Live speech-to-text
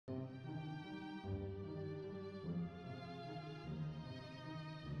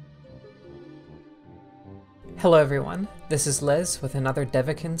Hello everyone, this is Liz with another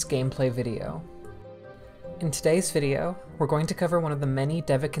Devikins gameplay video. In today's video, we're going to cover one of the many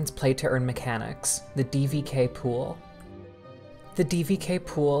Devikins play-to-earn mechanics, the DVK Pool. The DVK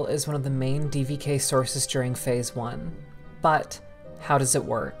Pool is one of the main DVK sources during Phase 1, but how does it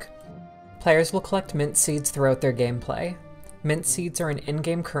work? Players will collect mint seeds throughout their gameplay. Mint seeds are an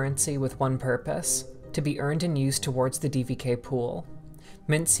in-game currency with one purpose, to be earned and used towards the DVK Pool.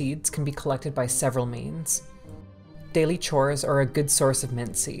 Mint seeds can be collected by several means. Daily chores are a good source of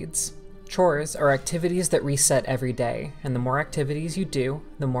mint seeds. Chores are activities that reset every day, and the more activities you do,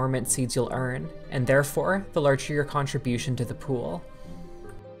 the more mint seeds you'll earn, and therefore, the larger your contribution to the pool.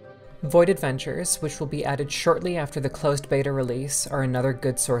 Void adventures, which will be added shortly after the closed beta release, are another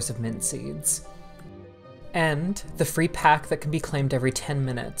good source of mint seeds. And the free pack that can be claimed every 10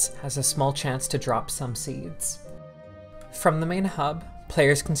 minutes has a small chance to drop some seeds. From the main hub,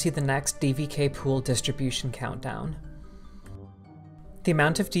 players can see the next DVK Pool distribution countdown. The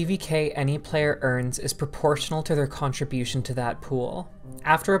amount of DVK any player earns is proportional to their contribution to that pool.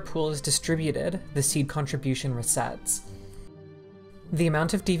 After a pool is distributed, the seed contribution resets. The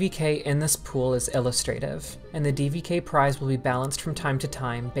amount of DVK in this pool is illustrative, and the DVK prize will be balanced from time to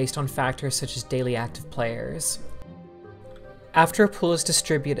time based on factors such as daily active players. After a pool is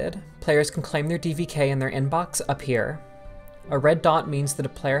distributed, players can claim their DVK in their inbox up here. A red dot means that a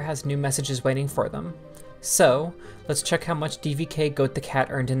player has new messages waiting for them. So, let's check how much DVK Goat the Cat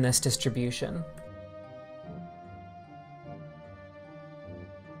earned in this distribution.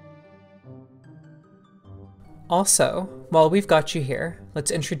 Also, while we've got you here,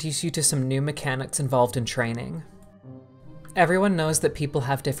 let's introduce you to some new mechanics involved in training. Everyone knows that people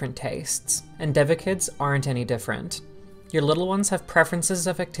have different tastes, and Devikins aren't any different. Your little ones have preferences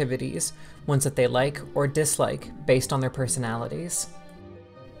of activities, ones that they like or dislike based on their personalities.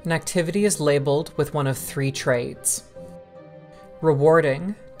 An activity is labeled with one of three traits: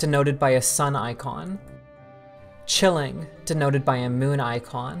 rewarding, denoted by a sun icon, chilling, denoted by a moon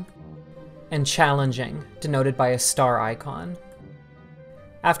icon, and challenging, denoted by a star icon.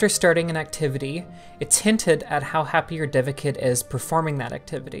 After starting an activity, it's hinted at how happy your Devikid is performing that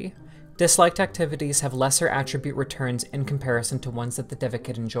activity. Disliked activities have lesser attribute returns in comparison to ones that the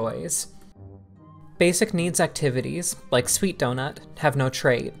Devikid enjoys. Basic needs activities, like Sweet Donut, have no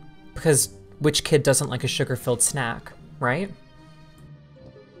trait, because which kid doesn't like a sugar-filled snack, right?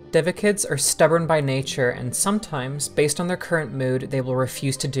 Devikids are stubborn by nature, and sometimes, based on their current mood, they will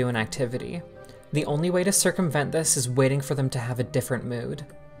refuse to do an activity. The only way to circumvent this is waiting for them to have a different mood.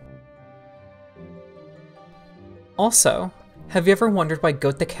 Also, have you ever wondered why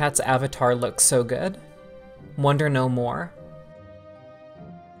Goat the Cat's avatar looks so good? Wonder no more.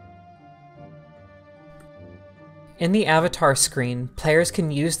 In the avatar screen, players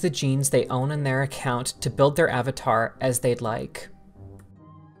can use the genes they own in their account to build their avatar as they'd like.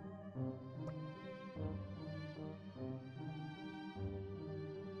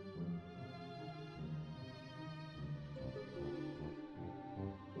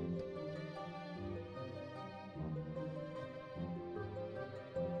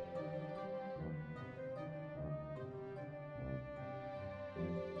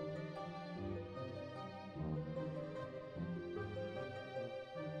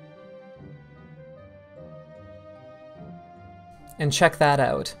 And check that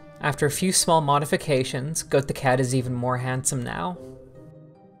out. After a few small modifications, Goat the Cat is even more handsome now.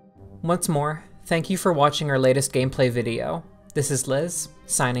 Once more, thank you for watching our latest gameplay video. This is Liz,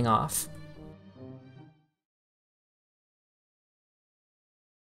 signing off.